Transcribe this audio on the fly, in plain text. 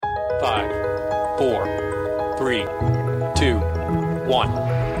5, 4, 3, 2, 1.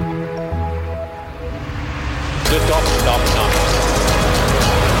 Liftoff, stop, 9.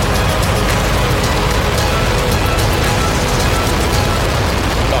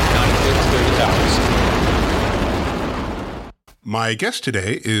 My guest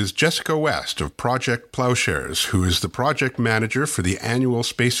today is Jessica West of Project Plowshares, who is the project manager for the annual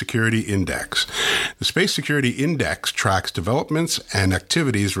Space Security Index. The Space Security Index tracks developments and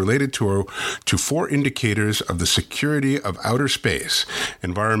activities related to 4 indicators of the security of outer space: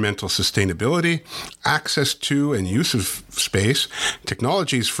 environmental sustainability, access to and use of space,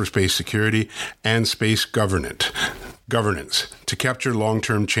 technologies for space security, and space governance to capture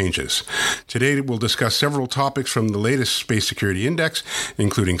long-term changes. Today, we'll discuss several topics from the latest Space Security Index,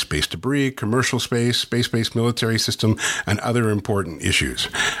 including space debris, commercial space, space-based military system, and other important issues.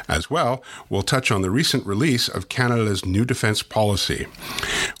 As well, we'll touch on the recent release of Canada's new defence policy.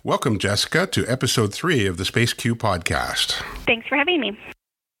 Welcome, Jessica, to Episode 3 of the Space Q podcast. Thanks for having me.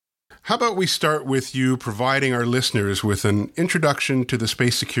 How about we start with you providing our listeners with an introduction to the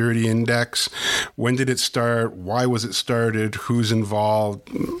Space Security Index? When did it start? Why was it started? Who's involved?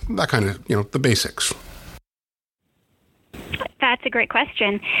 That kind of, the basics. That's a great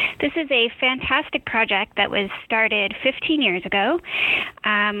question. This is a fantastic project that was started 15 years ago.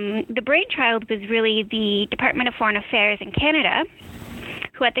 The brainchild was really the Department of Foreign Affairs in Canada,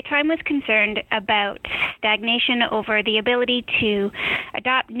 who at the time was concerned about stagnation over the ability to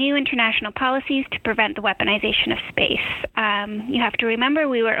adopt new international policies to prevent the weaponization of space. You have to remember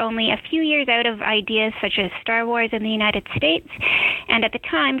we were only a few years out of ideas such as Star Wars in the United States, and at the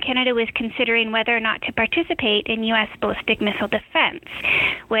time Canada was considering whether or not to participate in U.S. ballistic missile defense,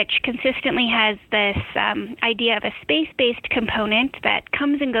 which consistently has this idea of a space-based component that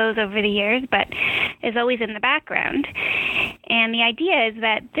comes and goes over the years but is always in the background. And the idea is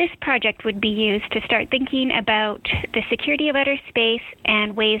that this project would be used to start thinking about the security of outer space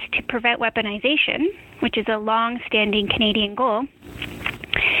and ways to prevent weaponization, which is a long-standing Canadian goal,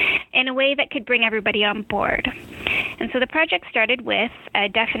 in a way that could bring everybody on board. And so the project started with a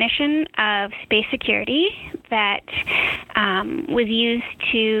definition of space security that was used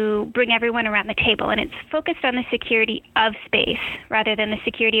to bring everyone around the table. And it's focused on the security of space rather than the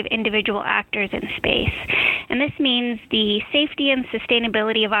security of individual actors in space. And this means the safety and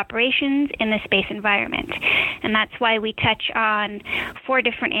sustainability of operations in the space environment. And that's why we touch on 4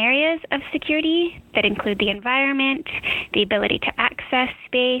 different areas of security that include the environment, the ability to access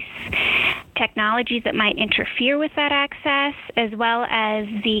space, technologies that might interfere with that access, as well as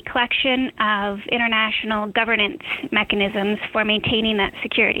the collection of international governance mechanisms for maintaining that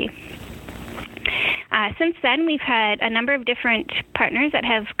security. Since then, we've had a number of different partners that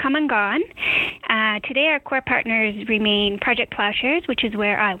have come and gone. Today, our core partners remain Project Plowshares, which is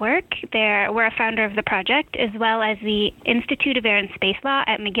where I work. We're a founder of the project, as well as the Institute of Air and Space Law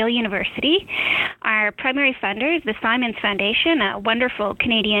at McGill University. Our primary funder is the Simons Foundation, a wonderful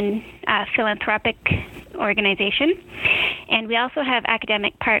Canadian philanthropic organization. And we also have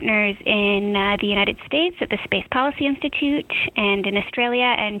academic partners in the United States at the Space Policy Institute and in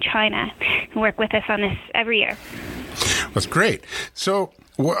Australia and China who work with us on this every year. That's great. So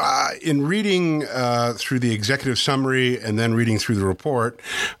in reading through the executive summary and then reading through the report,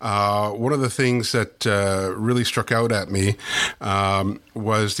 one of the things that really struck out at me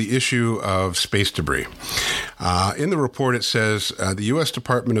was the issue of space debris. In the report, it says the U.S.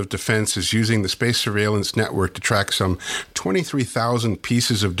 Department of Defense is using the Space Surveillance Network to track some 23,000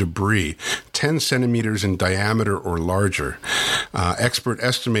 pieces of debris, 10 centimeters in diameter or larger. Experts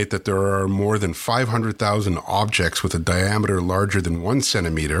estimate that there are more than 500,000 objects with a diameter larger than 1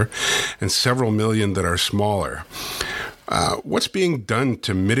 centimeter and several million that are smaller. What's being done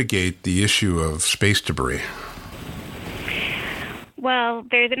to mitigate the issue of space debris? Well,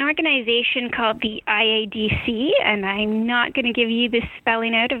 there's an organization called the IADC, and I'm not going to give you the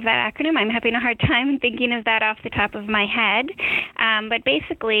spelling out of that acronym. I'm having a hard time thinking of that off the top of my head. But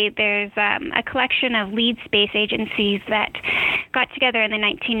basically, there's a collection of lead space agencies that got together in the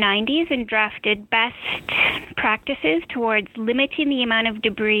 1990s and drafted best practices towards limiting the amount of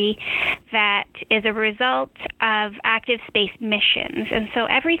debris that is a result of active space missions. And so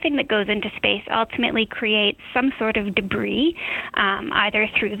everything that goes into space ultimately creates some sort of debris, either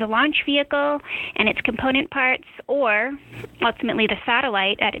through the launch vehicle and its component parts, or ultimately the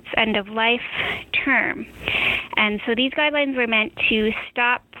satellite at its end-of-life term. And so these guidelines were meant to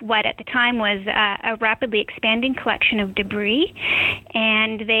stop what at the time was a rapidly expanding collection of debris,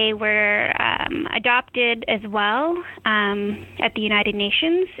 and they were adopted as well at the United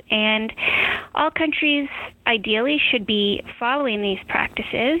Nations, and all countries ideally should be following these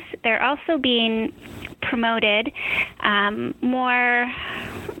practices. They're also being promoted more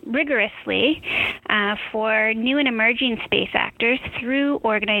rigorously for new and emerging space actors through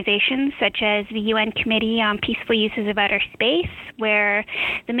organizations such as the UN Committee on Peaceful Uses of Outer Space, where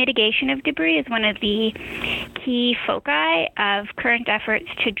the mitigation of debris is one of the key foci of current efforts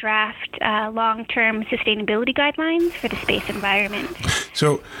to draft long-term sustainability guidelines for the space environment.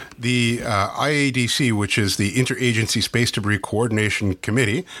 So the IADC, which is the Interagency Space Debris Coordination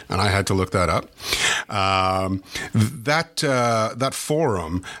Committee, and I had to look that up, that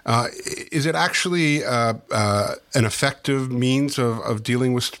forum, is it actually an effective means of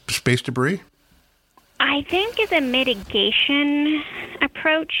dealing with space debris? I think as a mitigation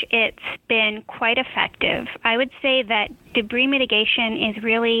approach, it's been quite effective. I would say that debris mitigation is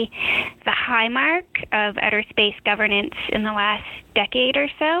really the high mark of outer space governance in the last decade or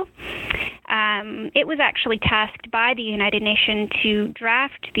so. It was actually tasked by the United Nations to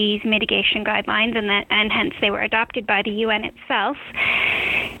draft these mitigation guidelines, and hence they were adopted by the UN itself.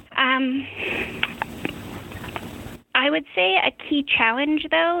 I would say a key challenge,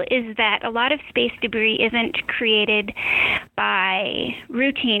 though, is that a lot of space debris isn't created by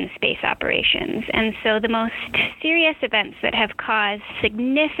routine space operations. And so the most serious events that have caused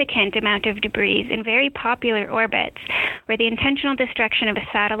significant amount of debris in very popular orbits were the intentional destruction of a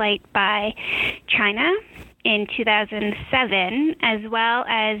satellite by China in 2007, as well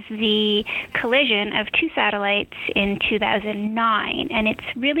as the collision of two satellites in 2009. And it's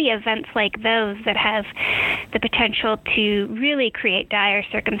really events like those that have the potential to really create dire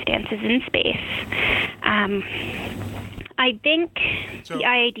circumstances in space. I think the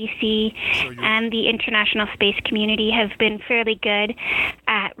IADC and the international space community have been fairly good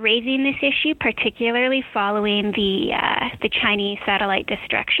at raising this issue, particularly following the Chinese satellite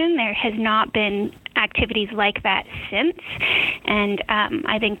destruction. There has not been activities like that since, and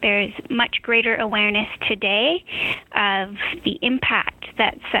I think there's much greater awareness today of the impact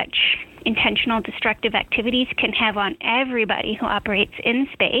that such intentional destructive activities can have on everybody who operates in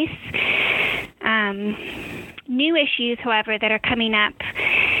space. New issues, however, that are coming up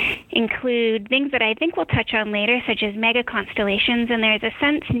include things that I think we'll touch on later, such as mega constellations, and there's a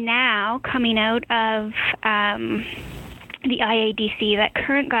sense now coming out of the IADC that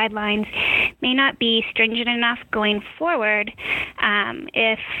current guidelines may not be stringent enough going forward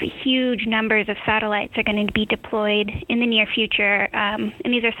if huge numbers of satellites are going to be deployed in the near future. And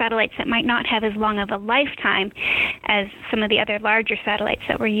these are satellites that might not have as long of a lifetime as some of the other larger satellites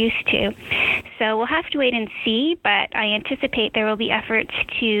that we're used to. So we'll have to wait and see, but I anticipate there will be efforts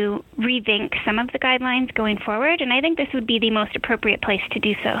to rethink some of the guidelines going forward, and I think this would be the most appropriate place to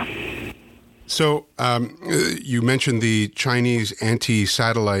do so. So you mentioned the Chinese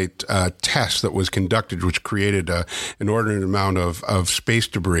anti-satellite test that was conducted, which created an inordinate amount of space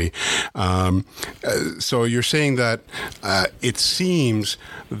debris. So you're saying that it seems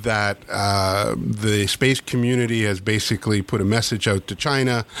that the space community has basically put a message out to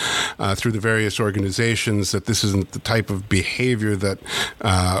China through the various organizations that this isn't the type of behavior that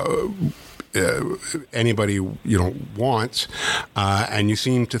anybody wants, and you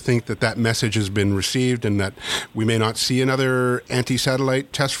seem to think that message has been received and that we may not see another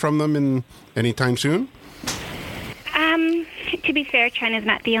anti-satellite test from them anytime soon? To be fair, China is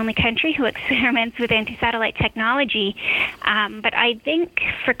not the only country who experiments with anti-satellite technology, but I think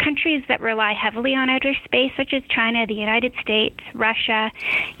for countries that rely heavily on outer space, such as China, the United States, Russia,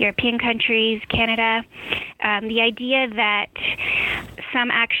 European countries, Canada, the idea that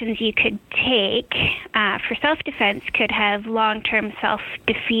some actions you could take for self-defense could have long-term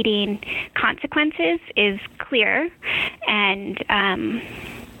self-defeating consequences is clear, and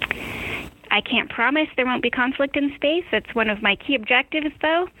I can't promise there won't be conflict in space. That's one of my key objectives,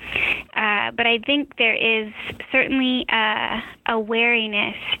 though. But I think there is certainly a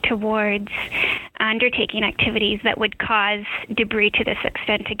wariness towards undertaking activities that would cause debris to this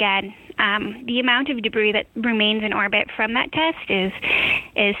extent again. The amount of debris that remains in orbit from that test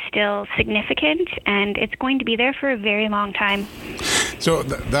is still significant, and it's going to be there for a very long time. So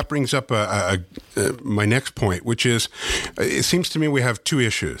that brings up my next point, which is, it seems to me we have two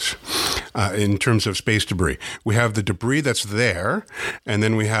issues in terms of space debris. We have the debris that's there, and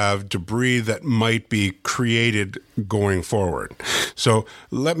then we have debris that might be created going forward. So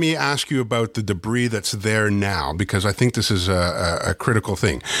let me ask you about the debris that's there now, because I think this is a critical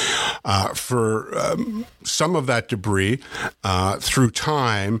thing. For some of that debris, through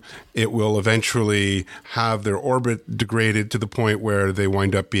time, it will eventually have their orbit degraded to the point where they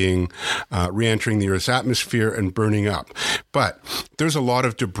wind up being re-entering the Earth's atmosphere and burning up. But there's a lot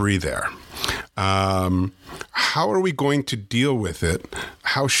of debris there. How are we going to deal with it?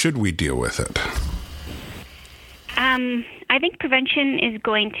 How should we deal with it? I think prevention is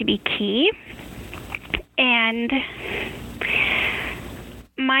going to be key. And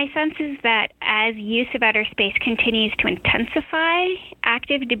my sense is that as use of outer space continues to intensify,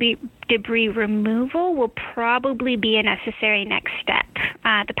 active debris removal will probably be a necessary next step.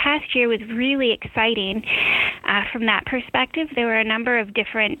 The past year was really exciting from that perspective. There were a number of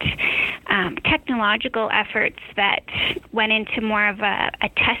different technological efforts that went into more of a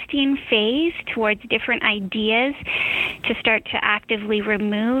testing phase towards different ideas to start to actively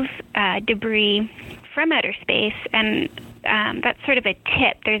remove debris from outer space, and that's sort of a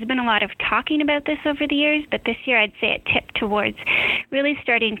tip. There's been a lot of talking about this over the years, but this year I'd say it tipped towards really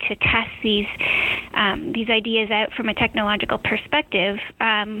starting to test these ideas out from a technological perspective.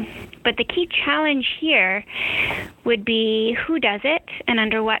 But the key challenge here would be who does it and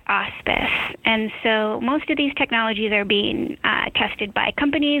under what auspice. And so most of these technologies are being tested by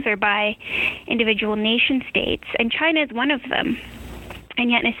companies or by individual nation states, and China is one of them. And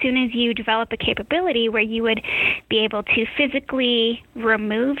yet, as soon as you develop a capability where you would be able to physically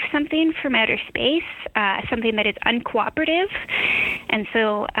remove something from outer space, something that is uncooperative, and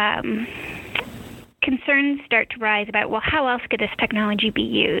so concerns start to rise about, well, how else could this technology be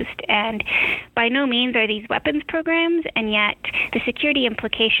used? And by no means are these weapons programs, and yet the security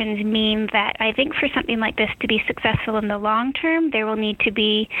implications mean that I think for something like this to be successful in the long term, there will need to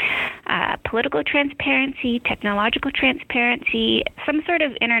be political transparency, technological transparency, some sort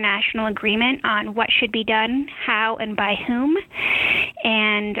of international agreement on what should be done, how and by whom,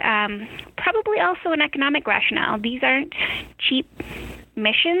 and probably also an economic rationale. These aren't cheap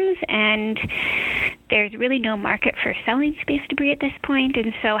missions, and there's really no market for selling space debris at this point,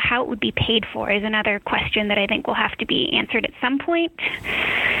 and so how it would be paid for is another question that I think will have to be answered at some point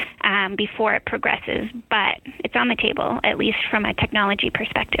before it progresses, but it's on the table, at least from a technology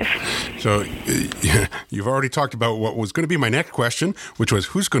perspective. So you've already talked about what was going to be my next question, which was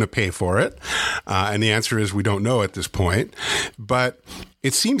who's going to pay for it, and the answer is we don't know at this point, but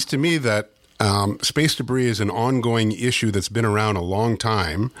it seems to me that space debris is an ongoing issue that's been around a long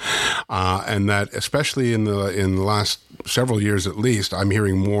time, and that especially in the last several years at least, I'm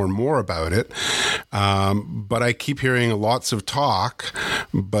hearing more and more about it. But I keep hearing lots of talk,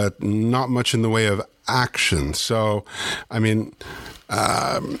 but not much in the way of action. So, I mean,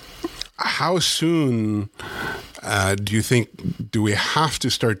 how soon do you think do we have to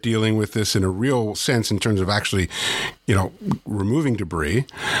start dealing with this in a real sense in terms of actually, removing debris?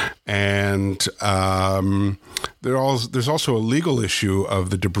 And there's also a legal issue of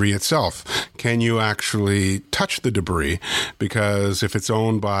the debris itself. Can you actually touch the debris? Because if it's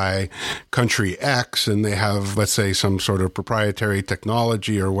owned by country X and they have, let's say, some sort of proprietary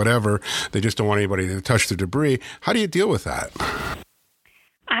technology or whatever, they just don't want anybody to touch the debris. How do you deal with that?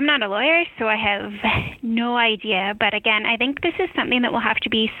 I'm not a lawyer, so I have no idea. But again, I think this is something that will have to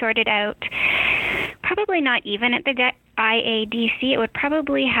be sorted out, probably not even at the IADC. It would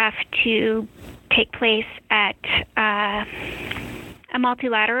probably have to take place at a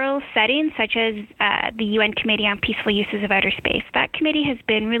multilateral setting, such as the UN Committee on Peaceful Uses of Outer Space. That committee has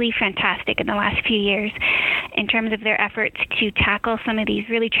been really fantastic in the last few years in terms of their efforts to tackle some of these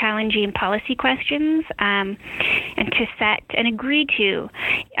really challenging policy questions and to set and agree to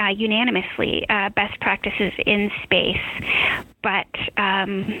unanimously best practices in space. But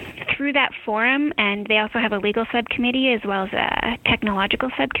through that forum, and they also have a legal subcommittee as well as a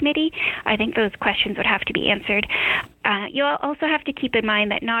technological subcommittee, I think those questions would have to be answered. You'll also have to keep in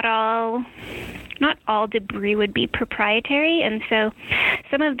mind that not all debris would be proprietary, and so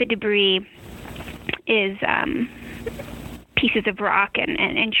some of the debris is pieces of rock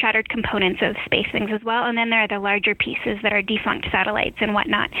and shattered components of space things as well. And then there are the larger pieces that are defunct satellites and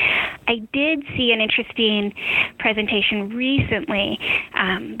whatnot. I did see an interesting presentation recently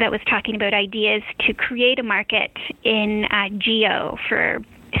that was talking about ideas to create a market in GEO for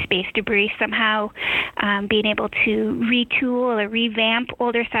space debris, somehow being able to retool or revamp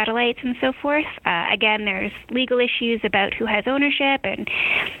older satellites and so forth. Again, there's legal issues about who has ownership, and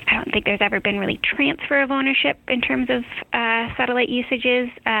I don't think there's ever been really transfer of ownership in terms of satellite usages.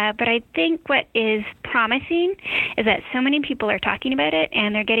 But I think what is promising is that so many people are talking about it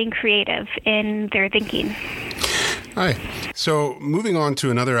and they're getting creative in their thinking. Hi. So moving on to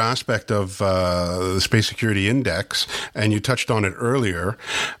another aspect of the Space Security Index, and you touched on it earlier,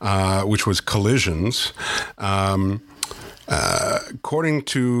 which was collisions. According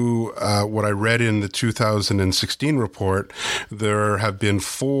to what I read in the 2016 report, there have been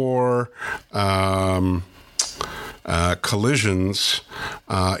four collisions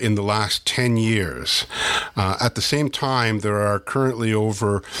in the last 10 years. At the same time, there are currently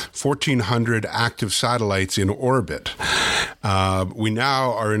over 1,400 active satellites in orbit. We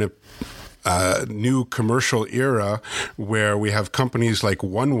now are in a new commercial era where we have companies like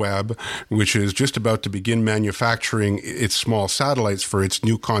OneWeb, which is just about to begin manufacturing its small satellites for its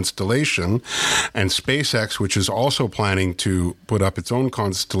new constellation, and SpaceX, which is also planning to put up its own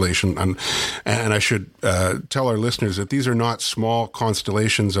constellation. And I should tell our listeners that these are not small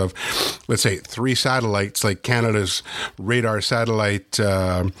constellations of, let's say, 3 satellites like Canada's RadarSat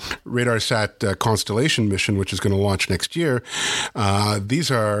constellation mission, which is going to launch next year. These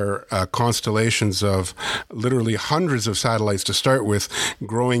are constellations of literally hundreds of satellites to start with,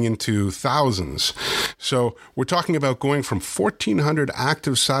 growing into thousands. So we're talking about going from 1,400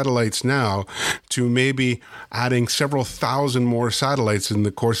 active satellites now to maybe adding several thousand more satellites in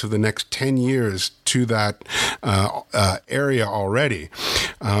the course of the next 10 years to that area already.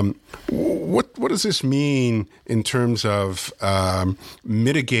 What does this mean in terms of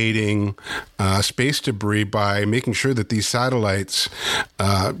mitigating space debris by making sure that these satellites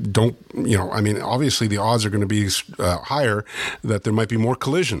don't, obviously the odds are going to be higher that there might be more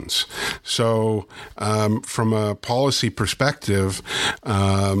collisions. So from a policy perspective,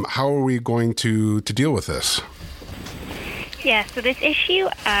 how are we going to deal with this? Yeah, so this issue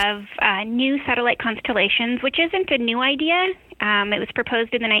of new satellite constellations, which isn't a new idea. It was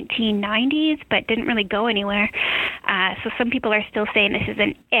proposed in the 1990s, but didn't really go anywhere. So some people are still saying this is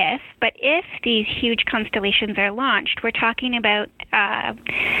an if, but if these huge constellations are launched, we're talking about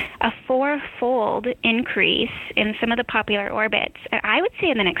a 4-fold increase in some of the popular orbits, I would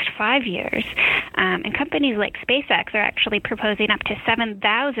say in the next 5 years. And companies like SpaceX are actually proposing up to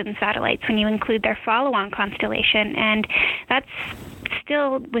 7,000 satellites when you include their follow-on constellation, and that's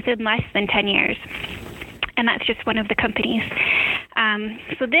still within less than 10 years. And that's just one of the companies.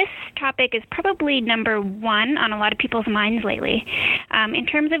 So this topic is probably number one on a lot of people's minds lately. In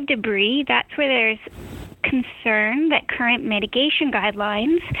terms of debris, that's where there's concern that current mitigation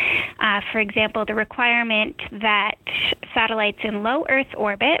guidelines, for example, the requirement that satellites in low Earth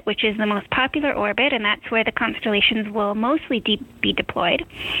orbit, which is the most popular orbit, and that's where the constellations will mostly be deployed,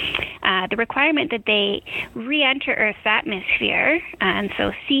 the requirement that they re-enter Earth's atmosphere, and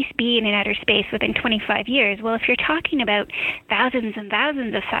so cease being in outer space within 25 years. Well, if you're talking about thousands and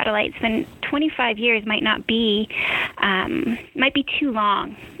thousands of satellites, then 25 years might be too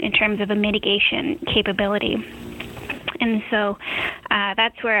long in terms of a mitigation capability. And so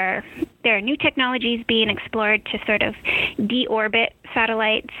that's where there are new technologies being explored to sort of deorbit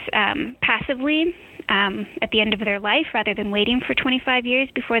satellites passively at the end of their life rather than waiting for 25 years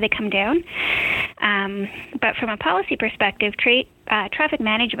before they come down. But from a policy perspective, traffic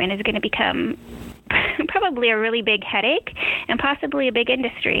management is going to become probably a really big headache and possibly a big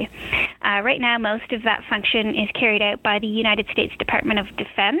industry. Right now, most of that function is carried out by the United States Department of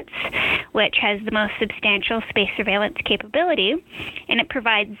Defense, which has the most substantial space surveillance capability, and it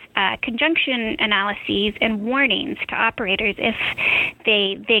provides conjunction analyses and warnings to operators if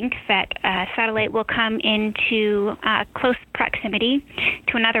they think that a satellite will come into close proximity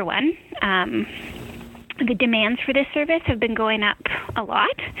to another one. The demands for this service have been going up a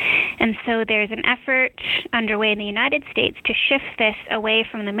lot, and so there's an effort underway in the United States to shift this away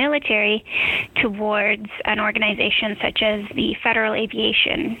from the military towards an organization such as the Federal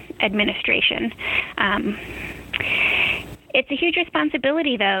Aviation Administration. It's a huge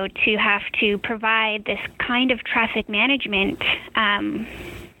responsibility, though, to have to provide this kind of traffic management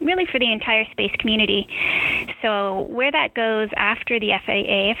really for the entire space community. So where that goes after the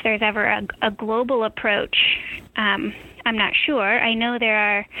FAA, if there's ever a global approach, I'm not sure. I know there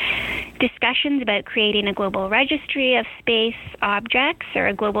are discussions about creating a global registry of space objects or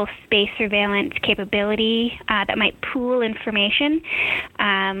a global space surveillance capability that might pool information.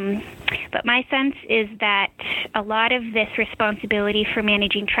 But my sense is that a lot of this responsibility for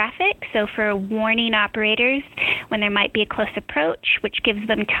managing traffic, so for warning operators when there might be a close approach, which gives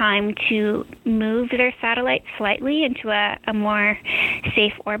them time to move their satellite slightly into a more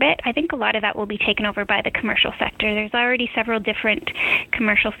safe orbit, I think a lot of that will be taken over by the commercial sector. There's already several different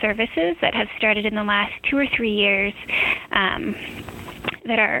commercial services that have started in the last 2 or 3 years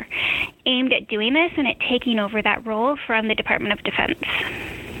that are aimed at doing this and at taking over that role from the Department of Defense.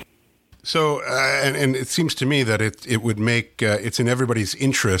 So, and it seems to me that it would make, it's in everybody's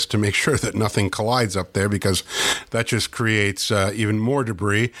interest to make sure that nothing collides up there, because that just creates even more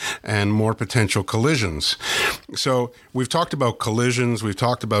debris and more potential collisions. So we've talked about collisions. We've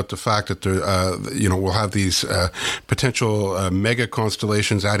talked about the fact that we'll have these potential mega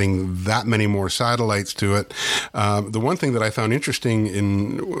constellations adding that many more satellites to it. The one thing that I found interesting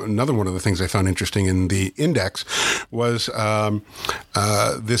another one of the things I found interesting in the index was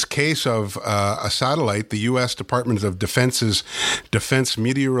this case of a satellite, the U.S. Department of Defense's Defense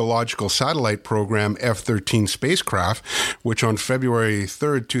Meteorological Satellite Program F-13 spacecraft, which on February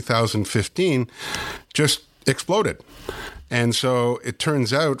 3rd, 2015, just exploded. And so it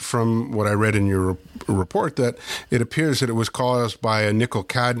turns out, from what I read in your report, that it appears that it was caused by a nickel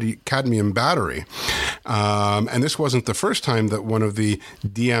cadmium battery. And this wasn't the first time that one of the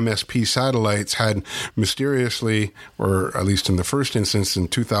DMSP satellites had mysteriously, or at least in the first instance in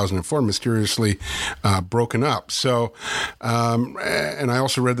 2004, mysteriously broken up. So, and I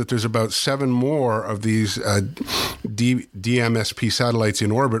also read that there's about 7 more of these DMSP satellites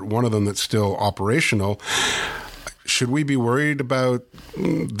in orbit, one of them that's still operational. Should we be worried about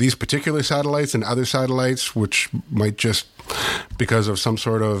these particular satellites and other satellites, which might just, because of some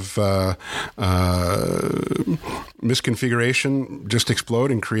sort of misconfiguration, just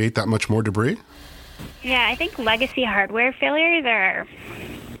explode and create that much more debris? Yeah, I think legacy hardware failures are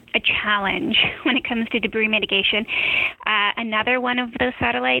a challenge when it comes to debris mitigation. Another one of those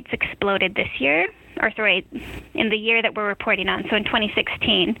satellites exploded this year, in the year that we're reporting on, so in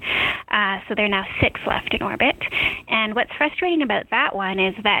 2016. So there are now 6 left in orbit. And what's frustrating about that one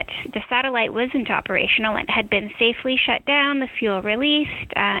is that the satellite wasn't operational. It had been safely shut down, the fuel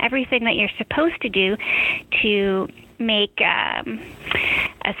released, everything that you're supposed to do to make a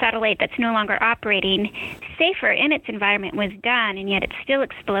satellite that's no longer operating safer in its environment was done, and yet it still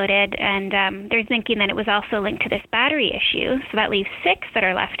exploded. And they're thinking that it was also linked to this battery issue, so that leaves 6 that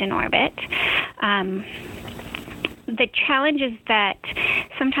are left in orbit. The challenge is that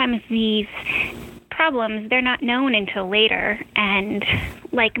sometimes these problems, they're not known until later, and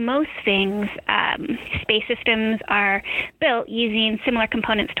like most things, space systems are built using similar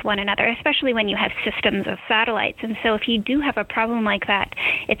components to one another, especially when you have systems of satellites. And so if you do have a problem like that,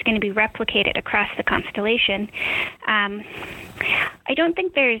 it's going to be replicated across the constellation. I don't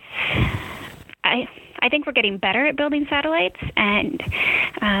think there's... I think we're getting better at building satellites, and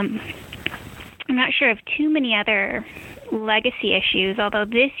I'm not sure of too many other legacy issues, although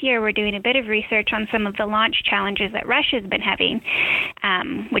this year we're doing a bit of research on some of the launch challenges that Russia's been having,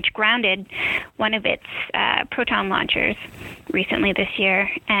 which grounded one of its Proton launchers recently this year.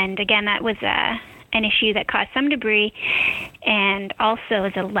 And again, that was an issue that caused some debris and also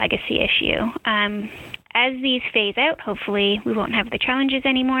is a legacy issue. As these phase out, hopefully we won't have the challenges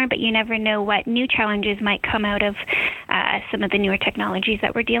anymore, but you never know what new challenges might come out of some of the newer technologies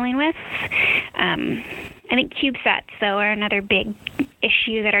that we're dealing with. I think CubeSats, though, are another big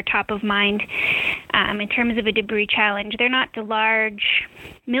issue that are top of mind in terms of a debris challenge. They're not the large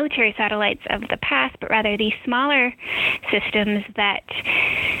military satellites of the past, but rather these smaller systems that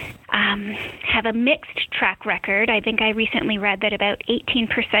have a mixed track record. I think I recently read that about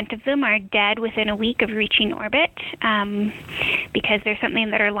 18% of them are dead within a week of reaching orbit because they're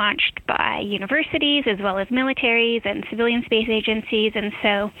something that are launched by universities as well as militaries and civilian space agencies, and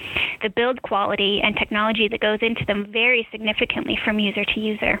so the build quality and technology that goes into them vary significantly from user to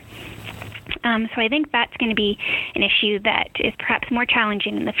user. So I think that's going to be an issue that is perhaps more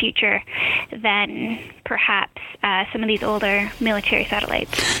challenging in the future than perhaps some of these older military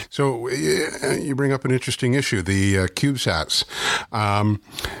satellites. So you bring up an interesting issue, the CubeSats.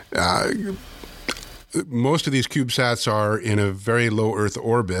 Most of these CubeSats are in a very low Earth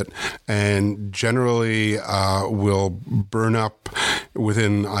orbit and generally will burn up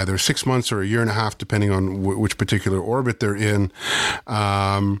within either 6 months or a year and a half, depending on which particular orbit they're in.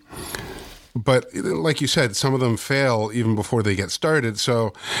 But like you said, some of them fail even before they get started.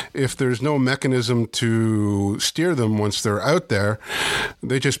 So if there's no mechanism to steer them once they're out there,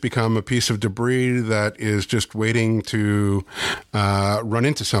 they just become a piece of debris that is just waiting to run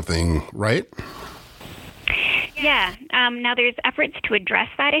into something, right? Yeah. Now there's efforts to address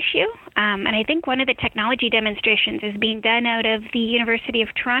that issue, and I think one of the technology demonstrations is being done out of the University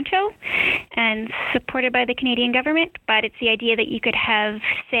of Toronto and supported by the Canadian government, but it's the idea that you could have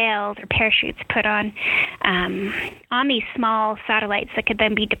sails or parachutes put on these small satellites that could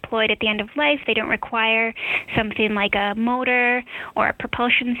then be deployed at the end of life. They don't require something like a motor or a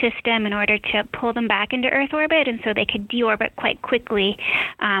propulsion system in order to pull them back into Earth orbit, and so they could deorbit quite quickly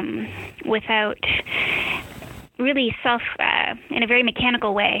without really in a very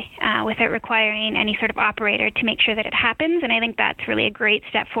mechanical way without requiring any sort of operator to make sure that it happens. And I think that's really a great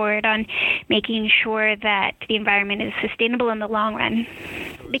step forward on making sure that the environment is sustainable in the long run.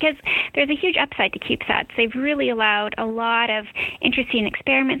 Because there's a huge upside to CubeSats. They've really allowed a lot of interesting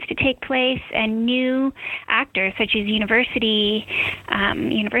experiments to take place, and new actors such as university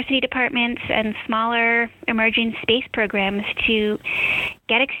departments and smaller emerging space programs to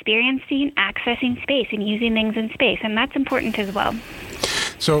get experiencing accessing space and using things in space. And that's important as well.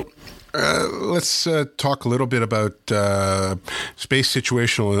 So let's talk a little bit about space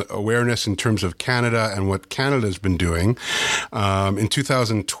situational awareness in terms of Canada and what Canada's been doing. In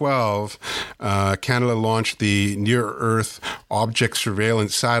 2012, Canada launched the Near-Earth Object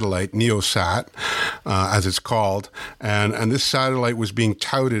Surveillance Satellite, NEOSat, as it's called. And this satellite was being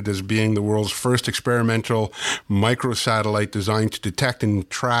touted as being the world's first experimental microsatellite designed to detect and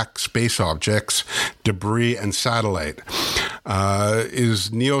track space objects, debris, and satellite. Is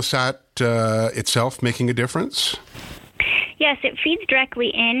NEOSat itself making a difference? Yes, it feeds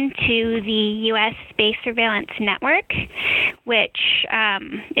directly into the U.S. Space Surveillance Network, which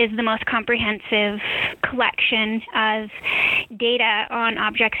is the most comprehensive collection of data on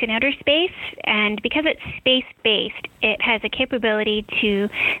objects in outer space. And because it's space-based, it has a capability to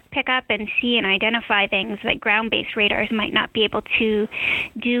pick up and see and identify things that ground-based radars might not be able to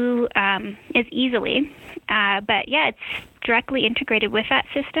do as easily. But yeah, it's directly integrated with that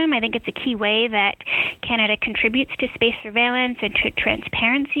system. I think it's a key way that Canada contributes to space surveillance and to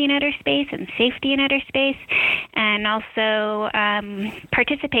transparency in outer space and safety in outer space, and also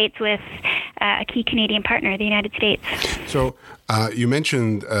participates with a key Canadian partner, the United States. So you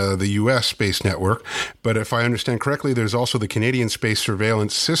mentioned the U.S. Space Network, but if I understand correctly, there's also the Canadian Space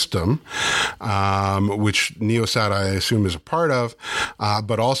Surveillance System, which NEOSat, I assume, is a part of,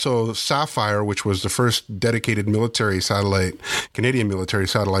 but also Sapphire, which was the first dedicated military satellite, Canadian military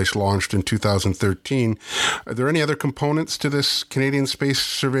satellite launched in 2013. Are there any other components to this Canadian Space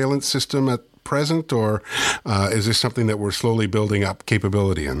Surveillance System at present, or is this something that we're slowly building up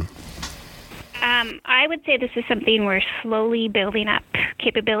capability in? I would say this is something we're slowly building up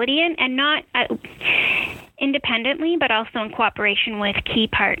capability in, and not independently, but also in cooperation with key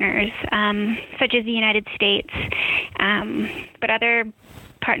partners, such as the United States, but other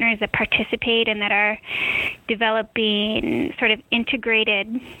partners that participate and that are developing sort of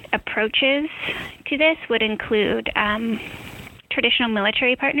integrated approaches to this would include traditional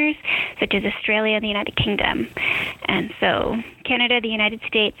military partners such as Australia and the United Kingdom. And so Canada, the United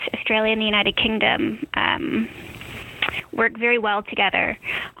States, Australia, and the United Kingdom work very well together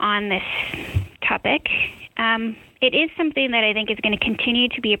on this topic. It is something that I think is going to continue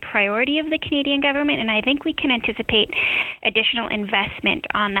to be a priority of the Canadian government, and I think we can anticipate additional investment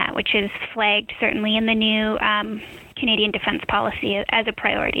on that, which is flagged certainly in the new Canadian defense policy as a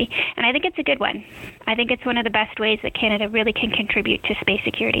priority. And I think it's a good one. I think it's one of the best ways that Canada really can contribute to space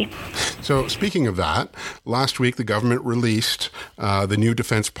security. So speaking of that, last week the government released the new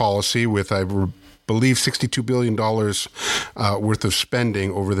defense policy with, I believe, $62 billion worth of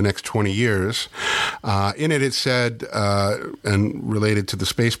spending over the next 20 years. In it said, and related to the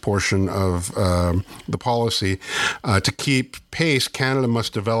space portion of the policy, to keep pace, Canada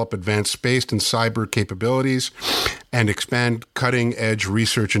must develop advanced space and cyber capabilities and expand cutting-edge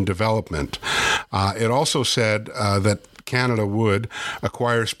research and development. It also said that Canada would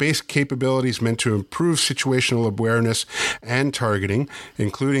acquire space capabilities meant to improve situational awareness and targeting,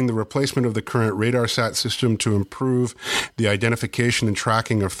 including the replacement of the current RadarSat system to improve the identification and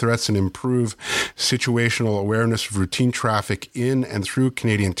tracking of threats and improve situational awareness of routine traffic in and through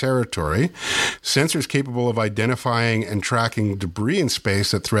Canadian territory, sensors capable of identifying and tracking debris in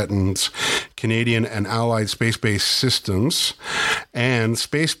space that threatens Canadian and allied space-based systems, and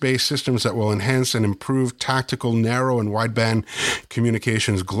space-based systems that will enhance and improve tactical narrow and wideband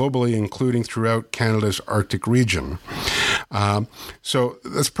communications globally, including throughout Canada's Arctic region. So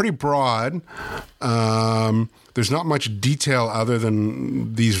that's pretty broad. There's not much detail other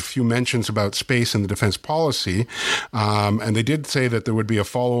than these few mentions about space and the defense policy. And they did say that there would be a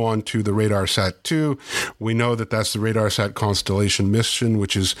follow-on to the RadarSat-2. We know that that's the RadarSat Constellation mission,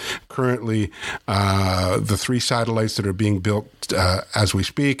 which is currently the 3 satellites that are being built as we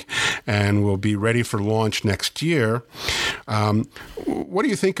speak and will be ready for launch next year. What do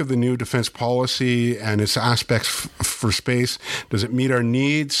you think of the new defense policy and its aspects for space? Does it meet our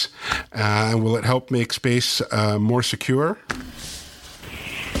needs? Will it help make space more secure?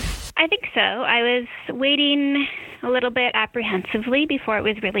 I think so. I was waiting a little bit apprehensively before it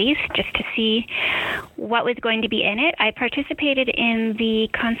was released, just to see what was going to be in it. I participated in the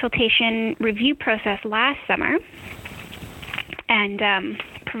consultation review process last summer and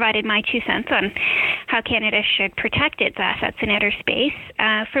provided my 2 cents on how Canada should protect its assets in outer space.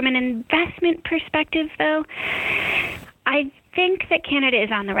 From an investment perspective, though, I think that Canada is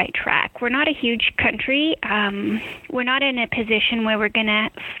on the right track. We're not a huge country. We're not in a position where we're going to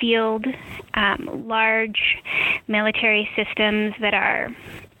field large military systems that are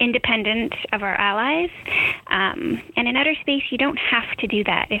independent of our allies. And in outer space, you don't have to do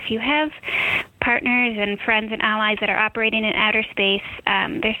that. If you have partners and friends and allies that are operating in outer space,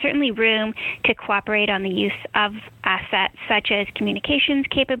 there's certainly room to cooperate on the use of assets such as communications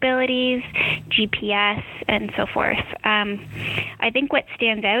capabilities, GPS, and so forth. I think what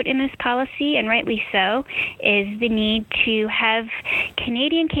stands out in this policy, and rightly so, is the need to have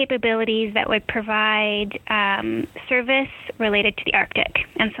Canadian capabilities that would provide service related to the Arctic.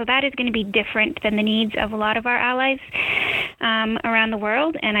 And so that is going to be different than the needs of a lot of our allies around the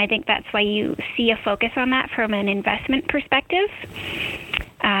world, and I think that's why you see a focus on that from an investment perspective.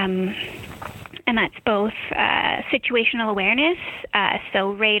 And that's both situational awareness,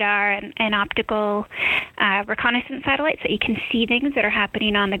 so radar and optical reconnaissance satellites, so you can see things that are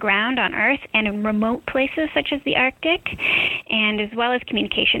happening on the ground on Earth and in remote places such as the Arctic, and as well as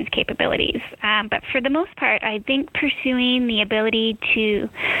communications capabilities. But for the most part, I think pursuing the ability to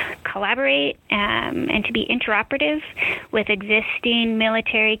collaborate and to be interoperative with existing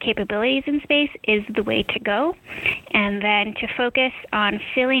military capabilities in space is the way to go. And then to focus on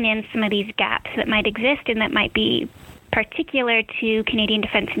filling in some of these gaps that might exist and that might be particular to Canadian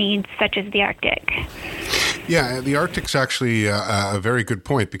defense needs, such as the Arctic. Yeah, the Arctic's actually a very good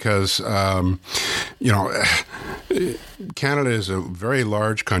point because, Canada is a very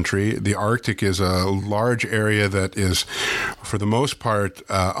large country. The Arctic is a large area that is, for the most part,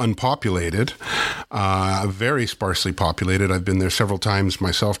 unpopulated, very sparsely populated. I've been there several times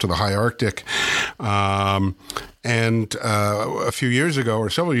myself to the high Arctic. And a few years ago, or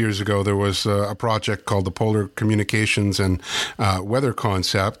several years ago, there was a project called the Polar Communications and Weather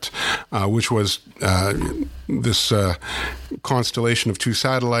Concept, which was this constellation of 2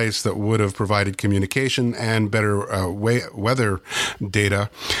 satellites that would have provided communication and better weather data.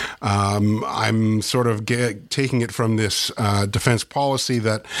 I'm sort of taking it from this defense policy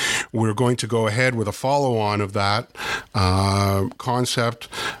that we're going to go ahead with a follow-on of that concept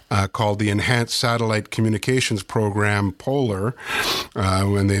called the Enhanced Satellite Communications Program, POLAR,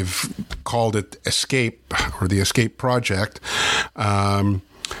 and they've called it ESCAPE, or the ESCAPE project.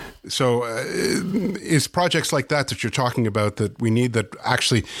 So it's projects like that you're talking about that we need, that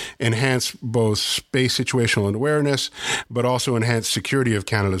actually enhance both space situational awareness, but also enhance security of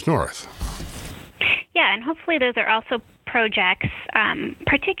Canada's north. Yeah, and hopefully those are also projects,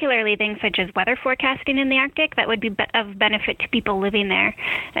 particularly things such as weather forecasting in the Arctic, that would be of benefit to people living there,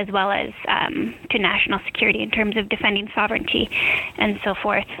 as well as to national security in terms of defending sovereignty and so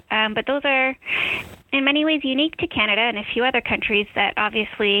forth. But those are in many ways unique to Canada and a few other countries that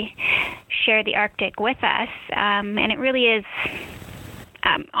obviously share the Arctic with us. And it really is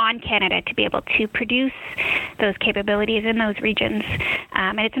on Canada to be able to produce those capabilities in those regions.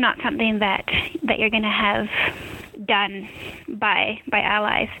 And it's not something that you're going to have done by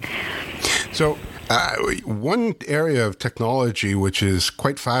allies. So one area of technology which is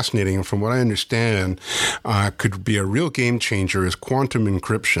quite fascinating, and from what I understand could be a real game changer, is quantum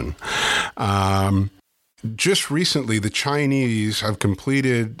encryption. Just recently, the Chinese have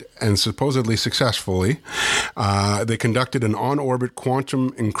completed, and supposedly successfully, they conducted an on-orbit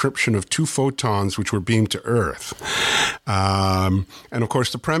quantum encryption of 2 photons which were beamed to Earth. And of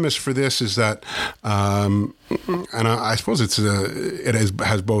course, the premise for this is that, and I suppose it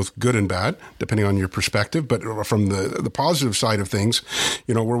has both good and bad, depending on your perspective. But from the positive side of things,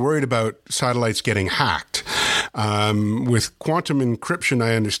 we're worried about satellites getting hacked. With quantum encryption,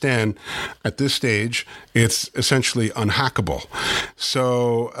 I understand at this stage, it's essentially unhackable.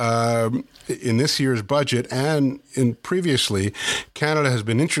 So in this year's budget and in previously, Canada has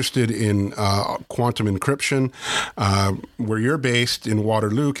been interested in quantum encryption. Where you're based in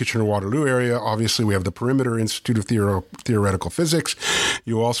Waterloo, Kitchener-Waterloo area, obviously we have the Perimeter Institute of Theoretical Physics.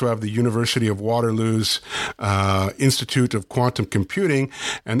 You also have the University of Waterloo's Institute of Quantum Computing,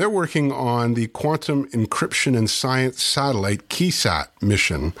 and they're working on the Quantum Encryption and Science Satellite KeySat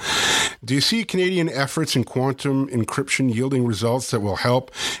mission. Do you see Canadian efforts in quantum encryption yielding results that will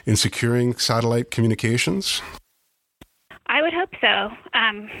help in securing satellite communications? I would hope so.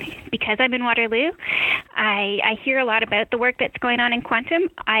 Because I'm in Waterloo, I hear a lot about the work that's going on in quantum.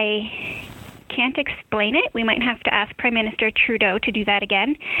 I can't explain it. We might have to ask Prime Minister Trudeau to do that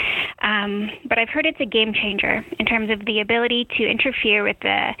again. But I've heard it's a game changer in terms of the ability to interfere with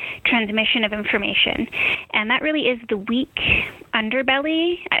the transmission of information. And that really is the weak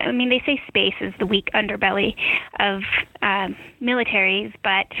underbelly. I mean, they say space is the weak underbelly of militaries,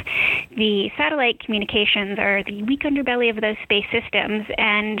 but the satellite communications are the weak underbelly of those space systems.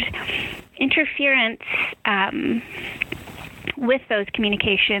 And interference with those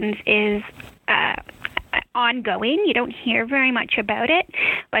communications is ongoing. You don't hear very much about it,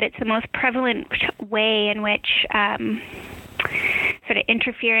 but it's the most prevalent way in which sort of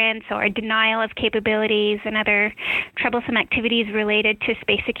interference or denial of capabilities and other troublesome activities related to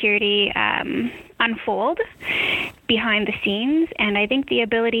space security unfold behind the scenes. And I think the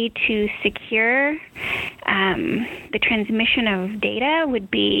ability to secure the transmission of data would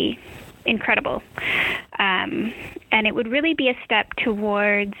be incredible. And it would really be a step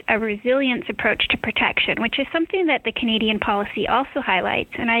towards a resilience approach to protection, which is something that the Canadian policy also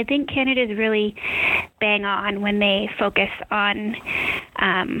highlights. And I think Canada is really bang on when they focus on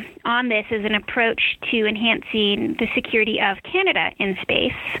this as an approach to enhancing the security of Canada in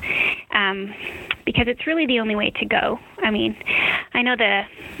space, because it's really the only way to go. I mean, I know the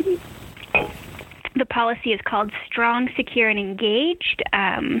policy is called strong, secure, and engaged.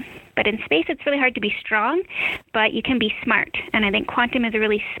 But in space, it's really hard to be strong, but you can be smart. And I think quantum is a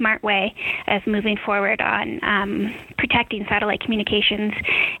really smart way of moving forward on protecting satellite communications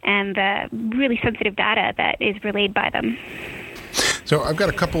and the really sensitive data that is relayed by them. So I've got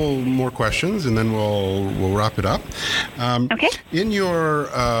a couple more questions, and then we'll wrap it up. Okay. In your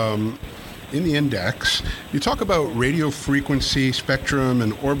in the index, you talk about radio frequency, spectrum,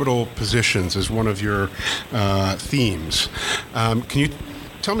 and orbital positions as one of your themes. Can you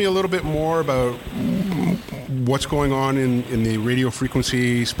tell me a little bit more about what's going on in the radio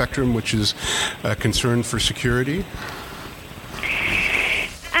frequency spectrum, which is a concern for security?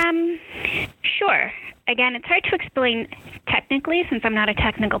 Sure. Again, it's hard to explain technically since I'm not a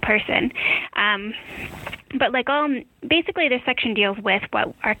technical person. But basically this section deals with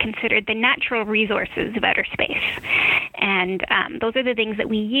what are considered the natural resources of outer space. And those are the things that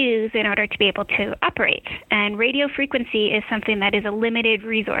we use in order to be able to operate. And radio frequency is something that is a limited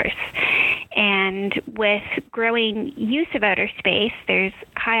resource. And with growing use of outer space, there's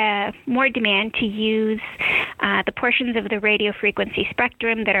more demand to use the portions of the radio frequency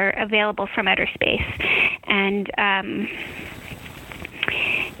spectrum that are available from outer space. And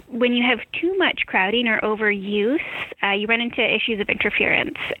when you have too much crowding or overuse, you run into issues of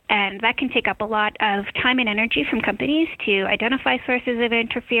interference, and that can take up a lot of time and energy from companies to identify sources of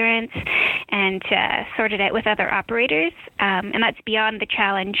interference and to sort it out with other operators, and that's beyond the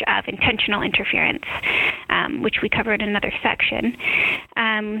challenge of intentional interference, which we cover in another section.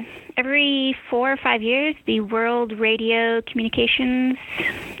 Every 4 or 5 years, the World Radio Communications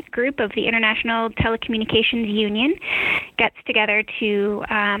Group of the International Telecommunications Union gets together to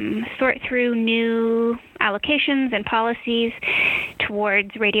sort through new allocations and policies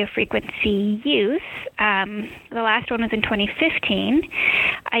towards radio frequency use. The last one was in 2015.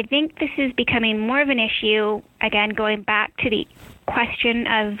 I think this is becoming more of an issue, again, going back to the question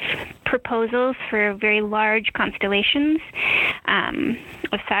of proposals for very large constellations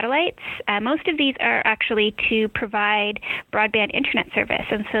of satellites. Most of these are actually to provide broadband internet service,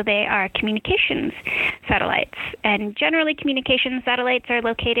 and so they are communications satellites. And generally, communications satellites are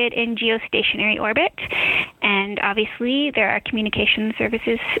located in geostationary orbit, and obviously there are communication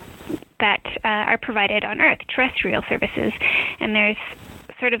services that are provided on Earth, terrestrial services, and there's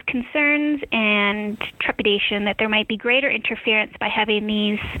sort of concerns and trepidation that there might be greater interference by having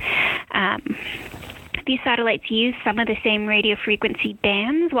these satellites use some of the same radio frequency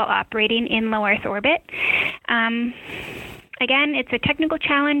bands while operating in low Earth orbit. Again, it's a technical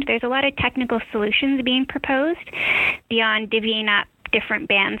challenge. There's a lot of technical solutions being proposed beyond divvying up different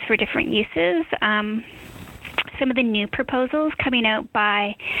bands for different uses. Some of the new proposals coming out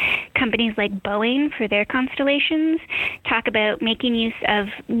by companies like Boeing for their constellations talk about making use of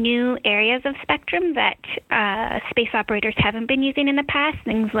new areas of spectrum that space operators haven't been using in the past,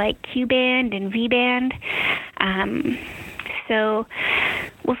 things like Q-band and V-band. So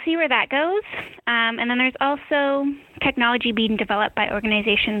we'll see where that goes. And then there's also technology being developed by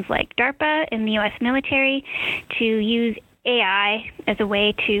organizations like DARPA in the U.S. military to use AI as a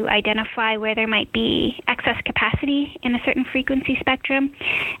way to identify where there might be excess capacity in a certain frequency spectrum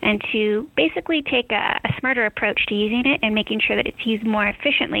and to basically take a smarter approach to using it and making sure that it's used more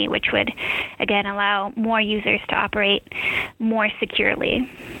efficiently, which would, again, allow more users to operate more securely.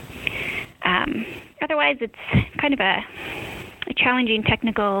 Otherwise, it's kind of a challenging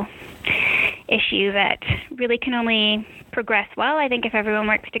technical issue that really can only progress well, I think, if everyone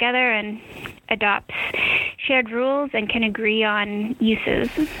works together and adopts shared rules and can agree on uses.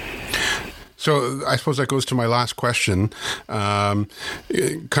 So I suppose that goes to my last question.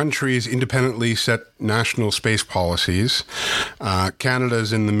 Countries independently set national space policies. Canada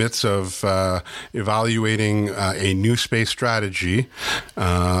is in the midst of evaluating a new space strategy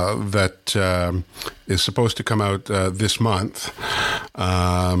that is supposed to come out this month.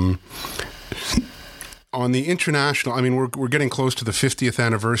 On the international, I mean, we're getting close to the 50th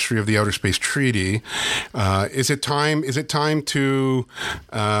anniversary of the Outer Space Treaty. Is it time to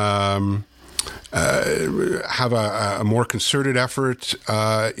have a more concerted effort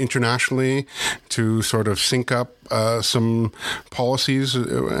internationally to sort of sync up some policies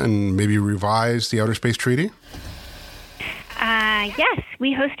and maybe revise the Outer Space Treaty? Yes,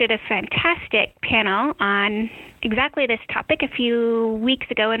 we hosted a fantastic panel on exactly this topic a few weeks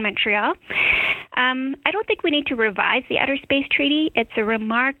ago in Montreal. I don't think we need to revise the Outer Space Treaty. It's a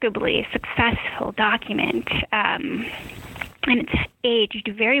remarkably successful document. And it's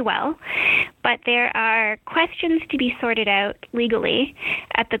aged very well, but there are questions to be sorted out legally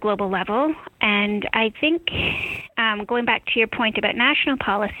at the global level. And I think, going back to your point about national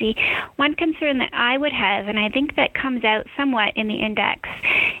policy, one concern that I would have, and I think that comes out somewhat in the index,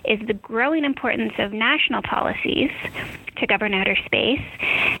 is the growing importance of national policies to govern outer space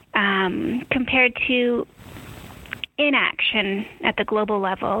compared to inaction at the global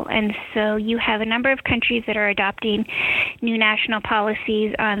level. And so you have a number of countries that are adopting new national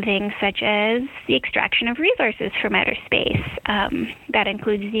policies on things such as the extraction of resources from outer space. That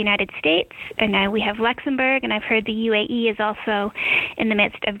includes the United States, and now we have Luxembourg, and I've heard the UAE is also in the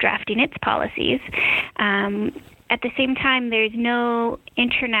midst of drafting its policies. At the same time, there's no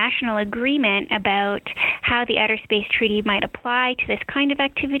international agreement about how the Outer Space Treaty might apply to this kind of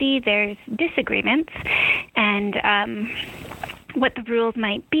activity. There's disagreements, and what the rules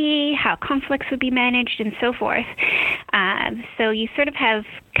might be, how conflicts would be managed, and so forth. So you sort of have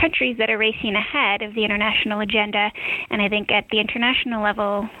countries that are racing ahead of the international agenda, and I think at the international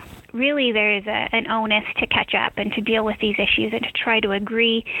level, really there is an onus to catch up and to deal with these issues and to try to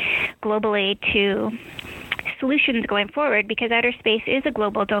agree globally to solutions going forward, because outer space is a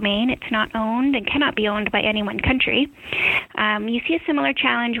global domain. It's not owned and cannot be owned by any one country. You see a similar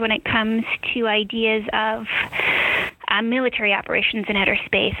challenge when it comes to ideas of military operations in outer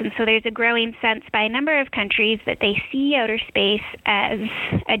space. And so there's a growing sense by a number of countries that they see outer space as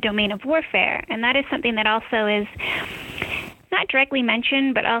a domain of warfare. And that is something that also is not directly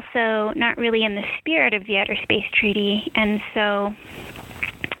mentioned, but also not really in the spirit of the Outer Space Treaty. And so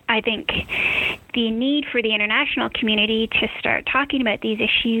I think the need for the international community to start talking about these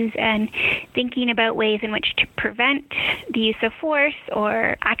issues and thinking about ways in which to prevent the use of force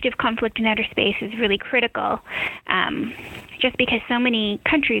or active conflict in outer space is really critical, just because so many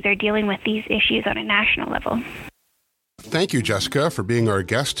countries are dealing with these issues on a national level. Thank you, Jessica, for being our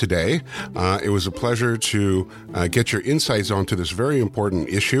guest today. It was a pleasure to get your insights onto this very important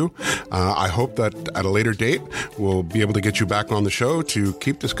issue. I hope that at a later date, we'll be able to get you back on the show to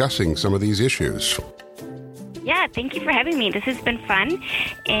keep discussing some of these issues. Yeah, thank you for having me. This has been fun.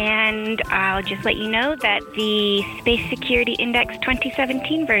 And I'll just let you know that the Space Security Index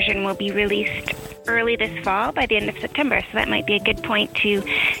 2017 version will be released early this fall by the end of September. So that might be a good point to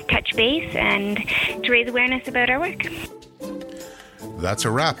touch base and to raise awareness about our work. That's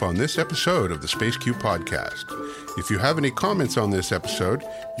a wrap on this episode of the SpaceQ podcast. If you have any comments on this episode,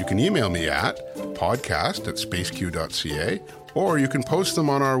 you can email me at podcast@spaceq.ca, or you can post them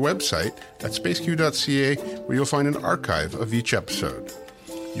on our website at spaceq.ca, where you'll find an archive of each episode.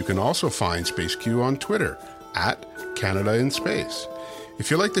 You can also find SpaceQ on Twitter at Canada in Space.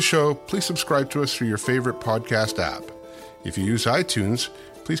 If you like the show, please subscribe to us through your favorite podcast app. If you use iTunes,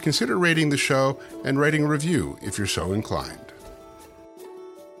 please consider rating the show and writing a review if you're so inclined.